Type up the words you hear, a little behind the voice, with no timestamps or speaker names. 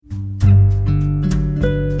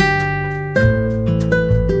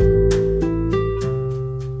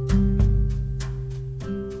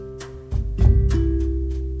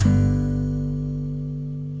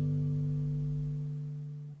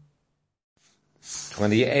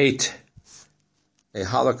when he ate, a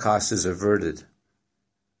Holocaust is averted.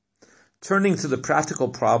 Turning to the practical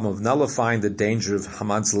problem of nullifying the danger of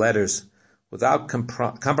Haman's letters without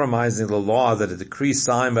compromising the law that a decree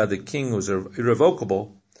signed by the king was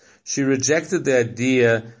irrevocable, she rejected the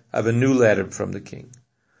idea of a new letter from the king.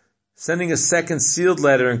 Sending a second sealed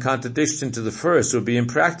letter in contradiction to the first would be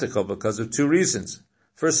impractical because of two reasons.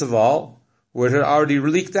 First of all, word had already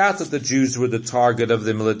leaked out that the Jews were the target of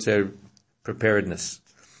the military preparedness.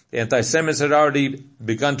 The anti-Semites had already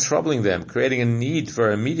begun troubling them, creating a need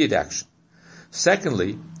for immediate action.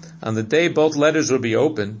 Secondly, on the day both letters would be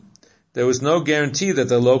opened, there was no guarantee that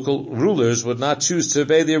the local rulers would not choose to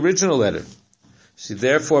obey the original letter. She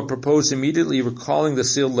therefore proposed immediately recalling the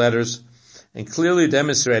sealed letters and clearly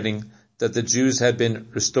demonstrating that the Jews had been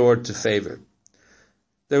restored to favor.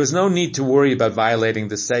 There was no need to worry about violating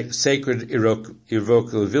the sacred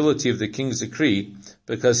irrevocability of the king's decree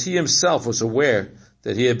because he himself was aware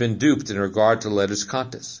that he had been duped in regard to the letter's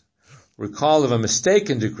contents. Recall of a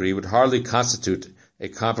mistaken decree would hardly constitute a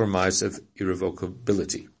compromise of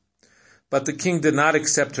irrevocability. But the king did not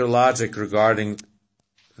accept her logic regarding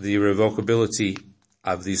the irrevocability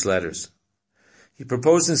of these letters. He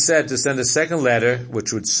proposed instead to send a second letter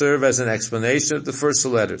which would serve as an explanation of the first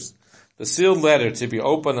letters. The sealed letter, to be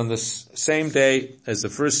opened on the same day as the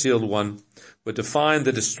first sealed one, would define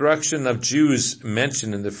the destruction of Jews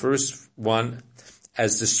mentioned in the first one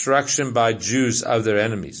as destruction by Jews of their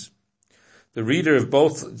enemies. The reader of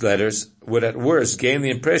both letters would at worst gain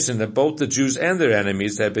the impression that both the Jews and their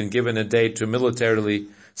enemies had been given a day to militarily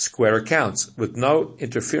square accounts, with no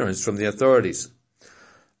interference from the authorities.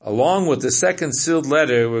 Along with the second sealed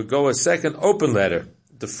letter would go a second open letter,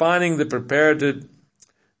 defining the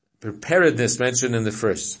preparedness mentioned in the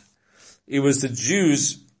first. It was the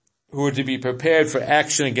Jews who were to be prepared for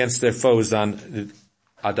action against their foes on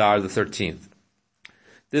Adar the 13th.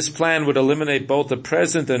 This plan would eliminate both the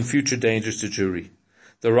present and future dangers to Jewry.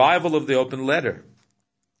 The arrival of the open letter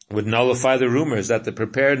would nullify the rumors that the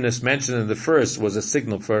preparedness mentioned in the first was a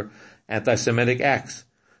signal for anti-Semitic acts.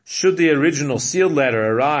 Should the original sealed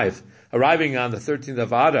letter arriving on the 13th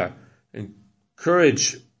of Adar,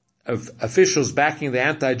 encourage of officials backing the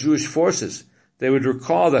anti-Jewish forces, they would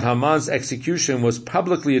recall that Haman's execution was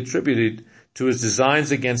publicly attributed to his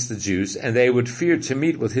designs against the Jews, and they would fear to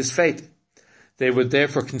meet with his fate. They would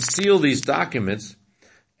therefore conceal these documents,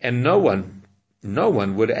 and no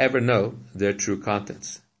one would ever know their true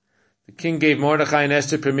contents. The king gave Mordechai and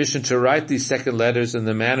Esther permission to write these second letters in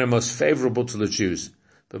the manner most favorable to the Jews.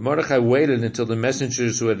 But Mordechai waited until the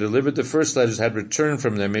messengers who had delivered the first letters had returned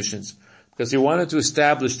from their missions, because he wanted to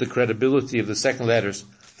establish the credibility of the second letters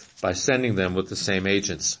by sending them with the same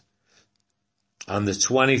agents. On the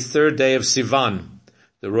 23rd day of Sivan,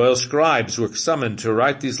 the royal scribes were summoned to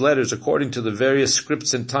write these letters according to the various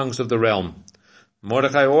scripts and tongues of the realm.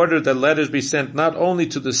 Mordechai ordered that letters be sent not only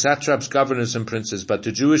to the satraps, governors, and princes, but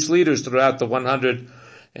to Jewish leaders throughout the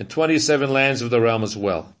 127 lands of the realm as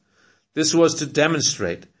well. This was to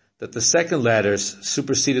demonstrate that the second letters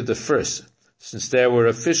superseded the first, since there were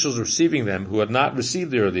officials receiving them who had not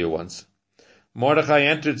received the earlier ones. Mordechai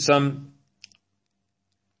entered some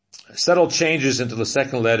subtle changes into the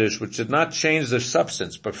second letters which did not change their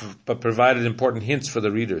substance, but provided important hints for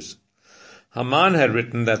the readers. Haman had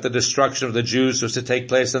written that the destruction of the Jews was to take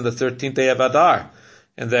place on the 13th day of Adar,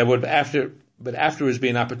 and there would afterwards be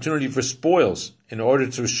an opportunity for spoils, in order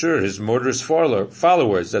to assure his murderous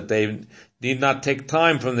followers that they need not take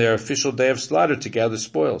time from their official day of slaughter to gather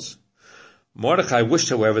spoils. Mordechai wished,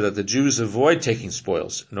 however, that the Jews avoid taking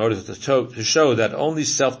spoils, in order to show that only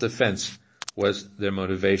self-defense was their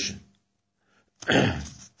motivation.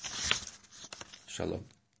 Shalom.